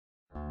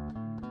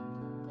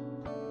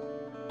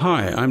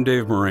Hi, I'm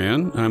Dave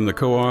Moran. I'm the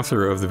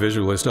co-author of the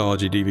Visual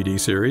Histology DVD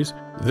series.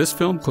 This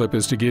film clip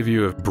is to give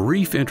you a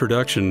brief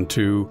introduction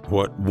to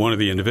what one of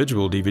the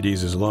individual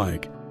DVDs is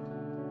like.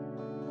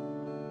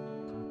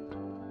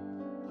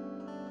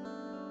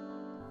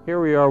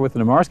 Here we are with the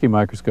Nemarsky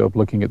microscope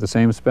looking at the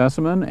same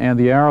specimen, and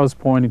the arrow is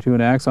pointing to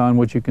an axon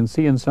which you can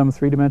see in some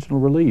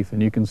three-dimensional relief,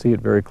 and you can see it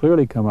very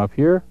clearly come up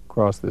here,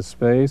 across this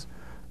space,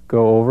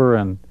 go over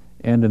and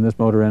end in this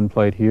motor end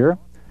plate here.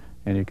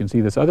 And you can see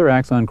this other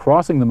axon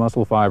crossing the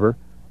muscle fiber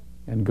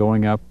and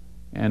going up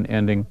and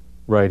ending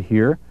right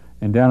here.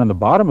 And down on the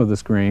bottom of the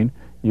screen,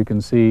 you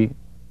can see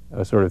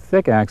a sort of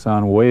thick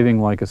axon waving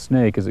like a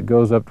snake as it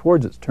goes up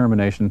towards its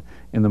termination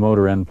in the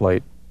motor end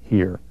plate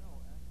here.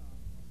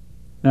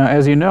 Now,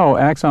 as you know,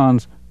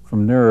 axons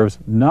from nerves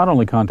not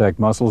only contact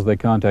muscles, they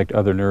contact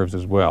other nerves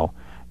as well.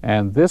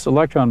 And this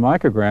electron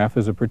micrograph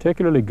is a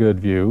particularly good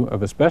view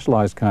of a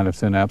specialized kind of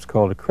synapse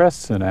called a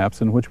crest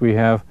synapse, in which we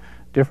have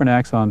different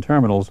axon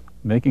terminals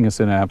making a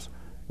synapse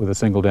with a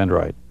single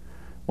dendrite.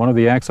 One of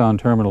the axon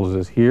terminals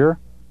is here,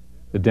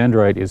 the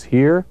dendrite is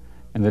here,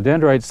 and the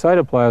dendrite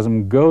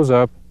cytoplasm goes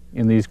up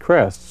in these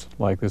crests,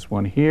 like this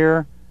one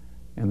here,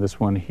 and this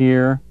one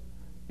here,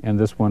 and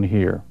this one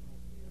here.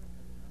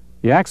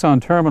 The axon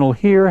terminal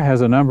here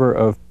has a number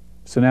of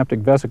synaptic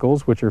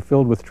vesicles which are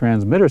filled with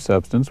transmitter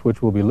substance,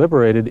 which will be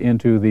liberated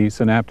into the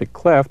synaptic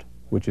cleft,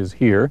 which is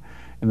here.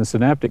 And the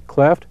synaptic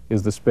cleft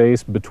is the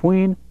space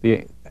between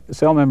the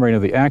cell membrane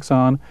of the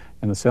axon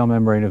and the cell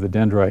membrane of the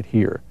dendrite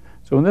here.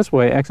 So in this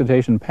way,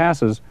 excitation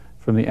passes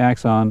from the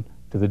axon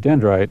to the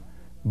dendrite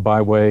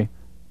by way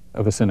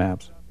of a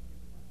synapse.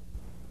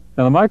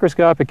 Now, the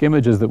microscopic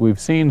images that we've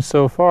seen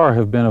so far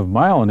have been of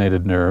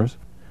myelinated nerves.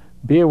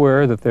 Be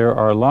aware that there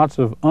are lots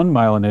of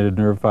unmyelinated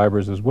nerve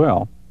fibers as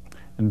well.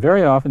 And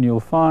very often you'll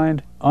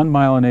find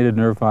unmyelinated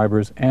nerve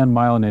fibers and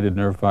myelinated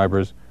nerve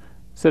fibers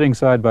sitting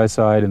side by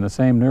side in the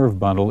same nerve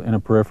bundle in a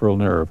peripheral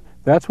nerve.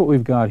 That's what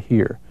we've got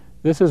here.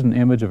 This is an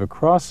image of a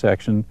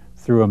cross-section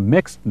through a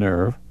mixed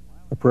nerve,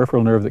 a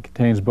peripheral nerve that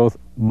contains both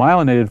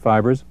myelinated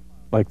fibers,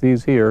 like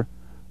these here,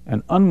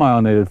 and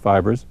unmyelinated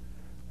fibers,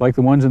 like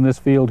the ones in this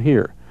field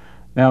here.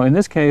 Now, in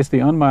this case, the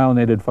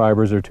unmyelinated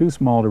fibers are too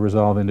small to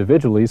resolve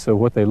individually, so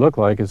what they look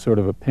like is sort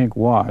of a pink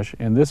wash,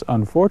 and this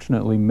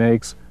unfortunately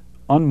makes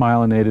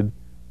unmyelinated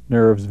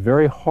nerves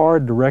very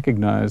hard to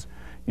recognize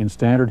in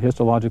standard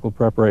histological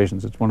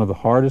preparations. It's one of the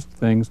hardest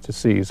things to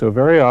see. So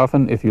very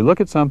often, if you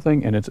look at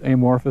something and it's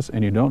amorphous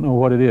and you don't know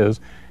what it is,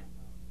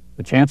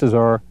 the chances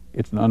are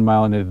it's an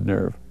unmyelinated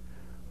nerve.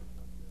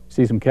 You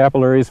see some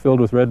capillaries filled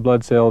with red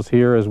blood cells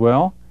here as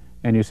well,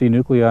 and you see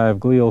nuclei of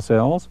glial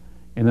cells,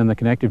 and then the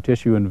connective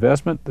tissue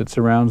investment that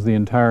surrounds the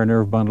entire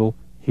nerve bundle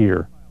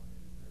here.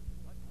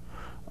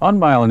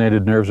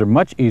 Unmyelinated nerves are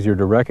much easier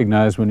to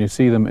recognize when you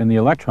see them in the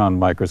electron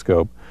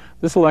microscope.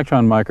 This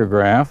electron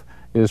micrograph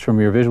is from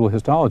your visual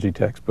histology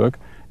textbook,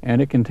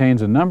 and it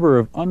contains a number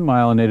of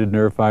unmyelinated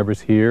nerve fibers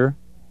here,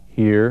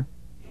 here,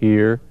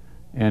 here,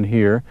 and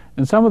here,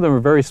 and some of them are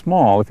very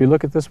small. If you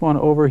look at this one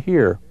over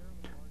here,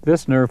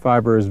 this nerve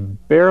fiber is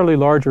barely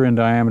larger in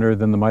diameter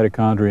than the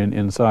mitochondrion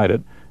inside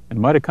it, and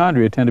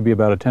mitochondria tend to be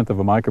about 1/10 of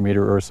a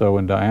micrometer or so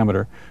in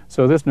diameter,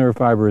 so this nerve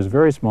fiber is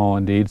very small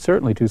indeed,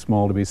 certainly too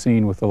small to be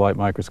seen with the light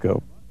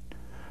microscope.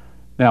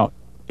 Now,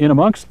 in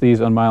amongst these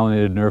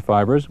unmyelinated nerve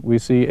fibers, we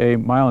see a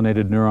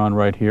myelinated neuron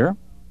right here,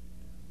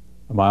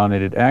 a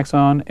myelinated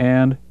axon,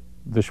 and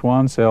the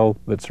Schwann cell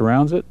that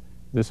surrounds it.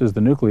 This is the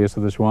nucleus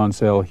of the Schwann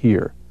cell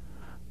here.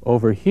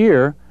 Over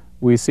here,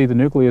 we see the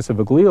nucleus of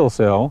a glial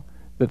cell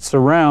that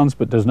surrounds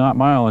but does not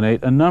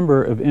myelinate a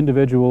number of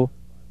individual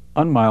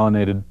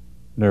unmyelinated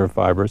nerve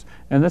fibers,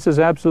 and this is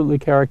absolutely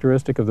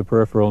characteristic of the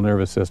peripheral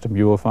nervous system.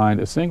 You will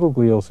find a single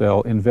glial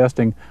cell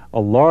investing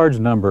a large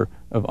number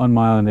of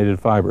unmyelinated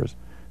fibers.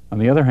 On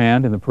the other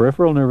hand, in the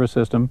peripheral nervous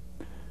system,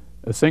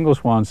 a single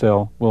Schwann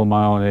cell will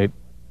myelinate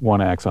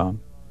one axon.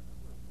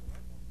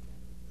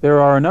 There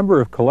are a number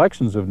of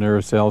collections of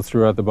nerve cells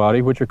throughout the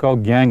body which are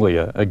called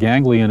ganglia. A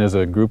ganglion is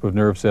a group of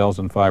nerve cells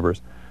and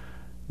fibers.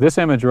 This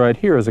image right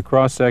here is a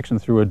cross-section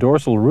through a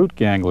dorsal root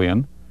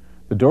ganglion.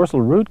 The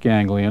dorsal root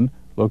ganglion,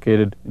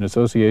 located in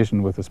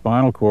association with the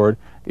spinal cord,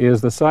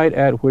 is the site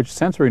at which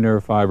sensory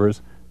nerve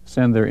fibers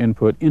send their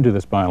input into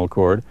the spinal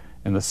cord,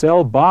 and the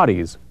cell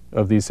bodies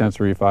of these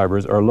sensory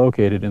fibers are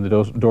located in the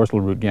dorsal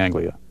root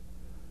ganglia.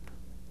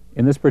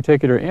 In this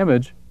particular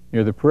image,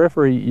 near the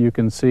periphery, you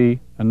can see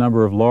a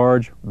number of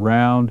large,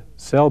 round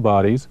cell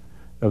bodies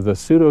of the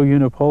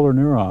pseudo-unipolar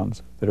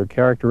neurons that are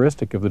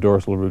characteristic of the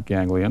dorsal root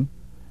ganglion.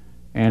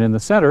 And in the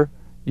center,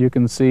 you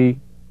can see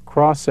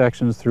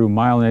cross-sections through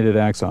myelinated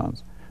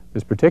axons.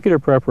 This particular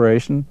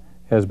preparation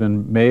has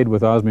been made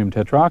with osmium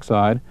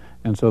tetroxide,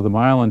 and so the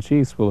myelin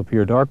sheaths will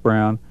appear dark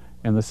brown,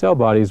 and the cell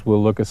bodies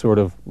will look a sort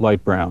of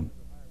light brown.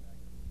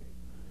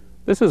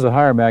 This is a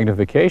higher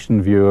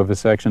magnification view of a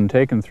section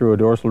taken through a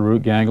dorsal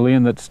root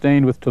ganglion that's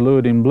stained with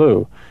toluidine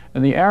blue,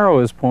 and the arrow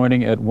is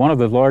pointing at one of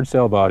the large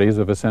cell bodies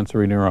of a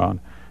sensory neuron.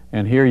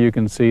 And here you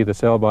can see the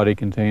cell body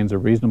contains a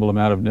reasonable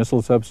amount of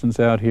Nissl substance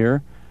out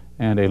here,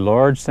 and a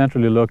large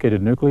centrally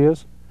located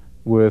nucleus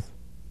with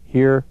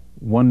Here,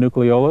 one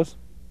nucleolus,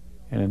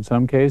 and in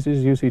some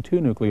cases you see two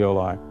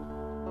nucleoli.